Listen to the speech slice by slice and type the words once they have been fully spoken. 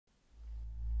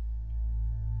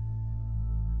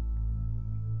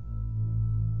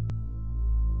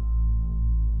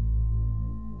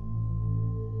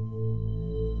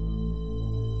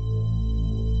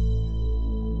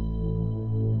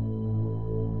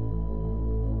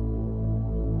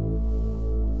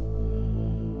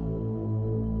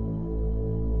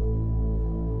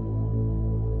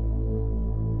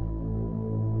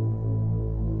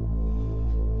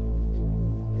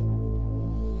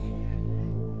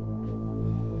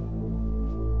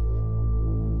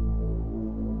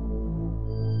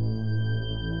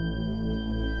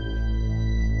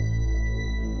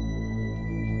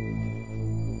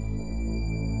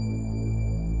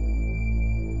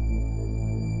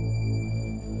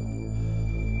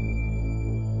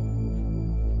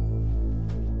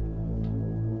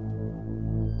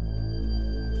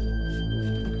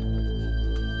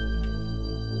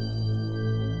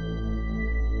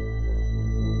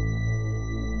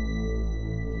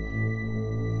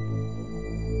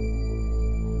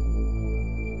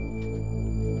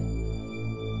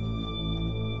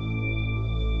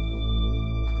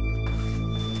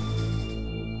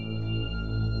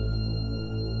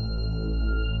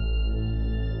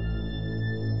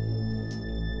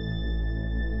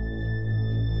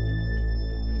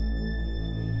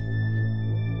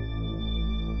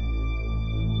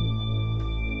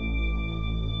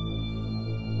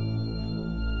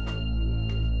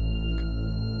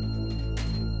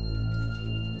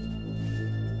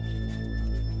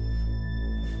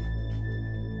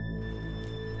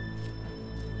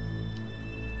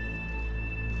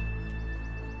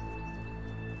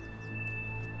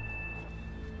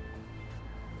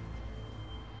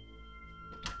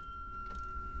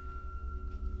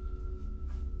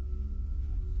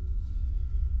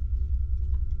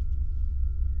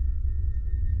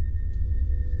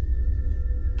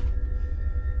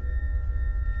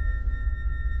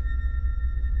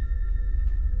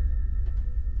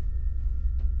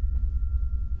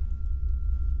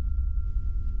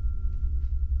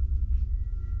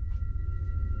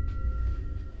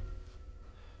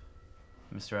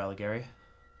Mr. Alighieri.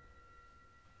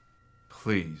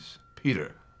 Please,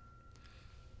 Peter.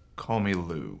 Call me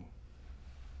Lou.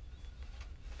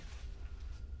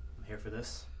 I'm here for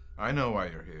this. I know why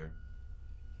you're here.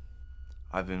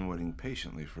 I've been waiting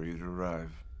patiently for you to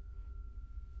arrive.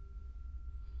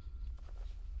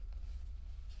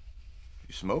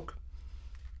 You smoke?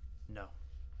 No.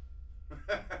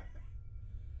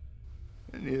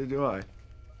 And neither do I.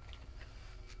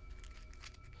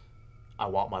 I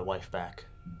want my wife back.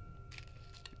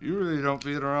 You really don't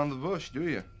beat around the bush, do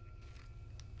you?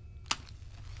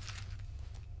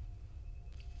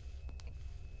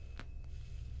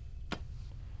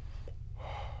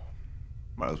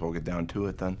 Might as well get down to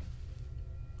it then.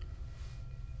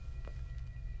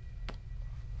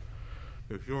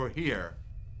 If you're here,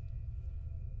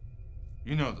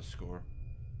 you know the score.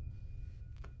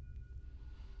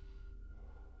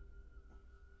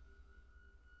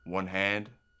 One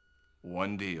hand,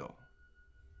 one deal,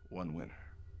 one winner.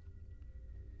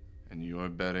 And you're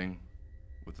betting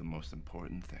with the most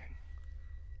important thing.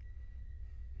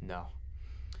 No.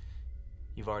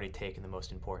 You've already taken the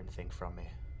most important thing from me.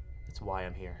 That's why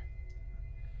I'm here.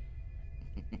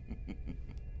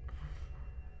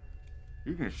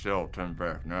 You can still turn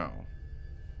back now.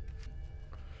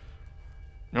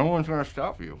 No one's gonna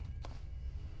stop you.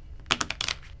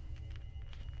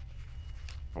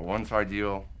 But once I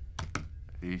deal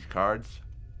these cards,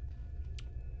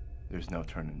 there's no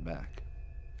turning back.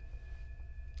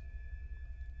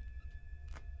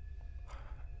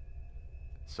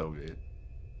 So be it.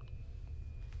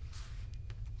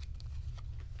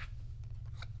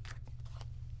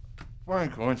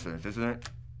 Fine coincidence, isn't it?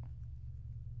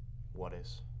 What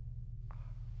is?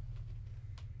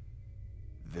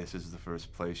 This is the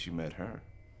first place you met her.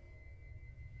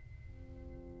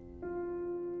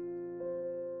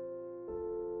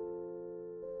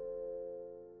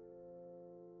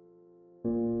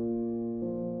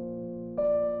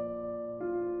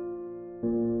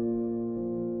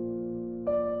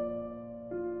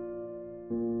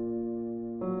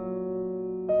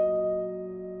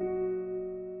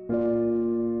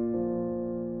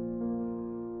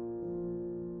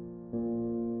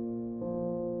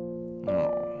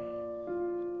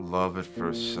 Love at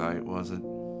first sight, was it?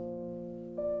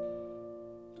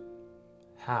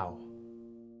 How?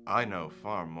 I know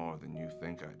far more than you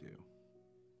think I do.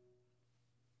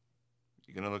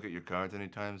 You gonna look at your cards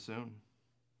anytime soon?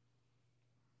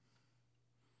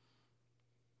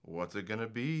 What's it gonna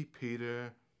be,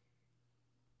 Peter?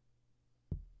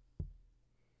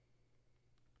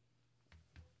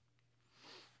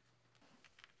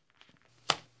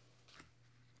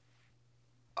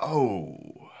 Oh.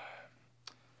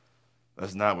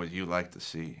 That's not what you like to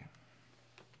see.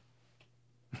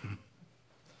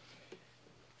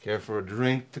 Care for a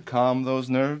drink to calm those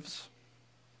nerves?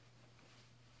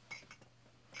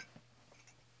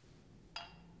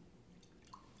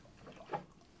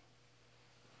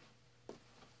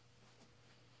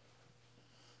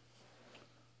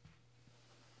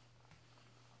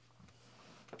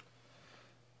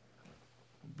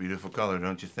 Beautiful color,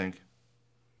 don't you think?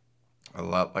 A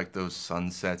lot like those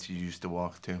sunsets you used to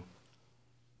walk to.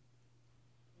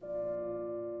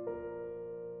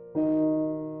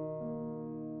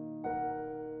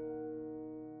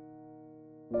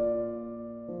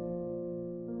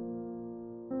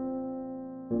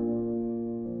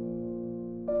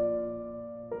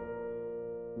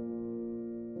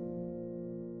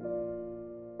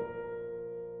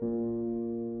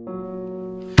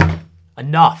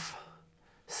 Enough!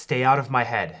 Stay out of my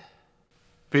head.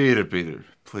 Peter,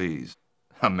 please.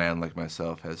 A man like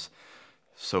myself has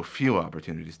so few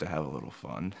opportunities to have a little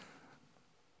fun.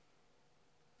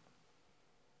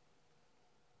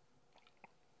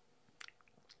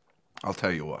 I'll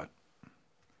tell you what.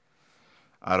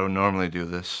 I don't normally do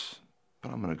this,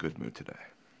 but I'm in a good mood today.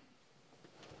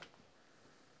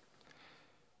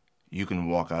 You can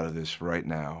walk out of this right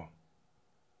now.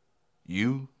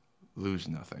 You lose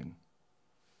nothing.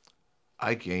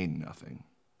 I gain nothing.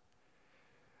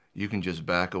 You can just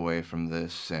back away from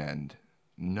this and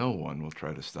no one will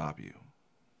try to stop you.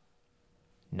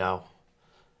 No.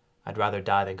 I'd rather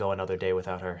die than go another day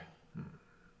without her.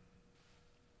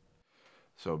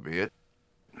 So be it.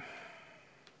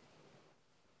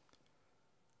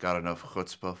 Got enough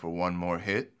chutzpah for one more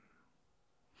hit?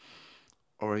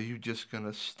 Or are you just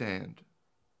gonna stand?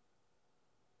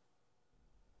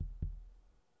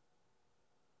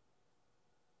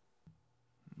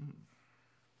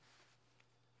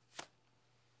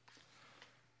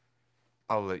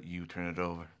 I'll let you turn it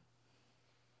over.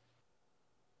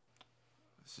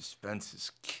 The suspense is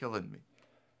killing me.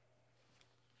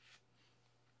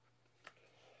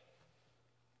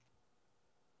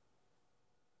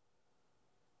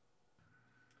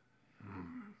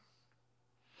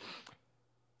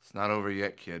 It's not over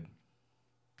yet, kid.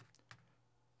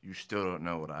 You still don't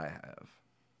know what I have.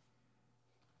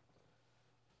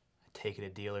 I take it a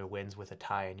dealer wins with a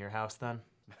tie in your house, then?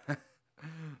 Of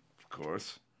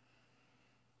course.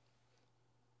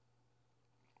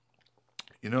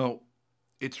 You know,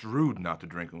 it's rude not to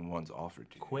drink when one's offered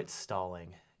to you. Quit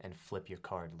stalling and flip your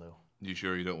card, Lou. You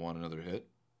sure you don't want another hit?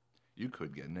 You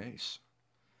could get an ace.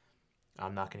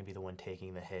 I'm not going to be the one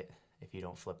taking the hit if you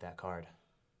don't flip that card.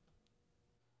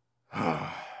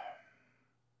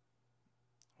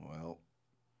 Well,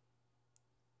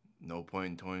 no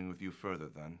point in toying with you further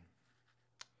then.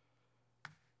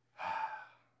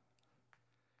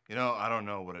 You know, I don't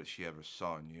know what she ever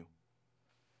saw in you.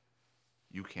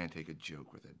 You can't take a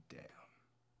joke with a damn.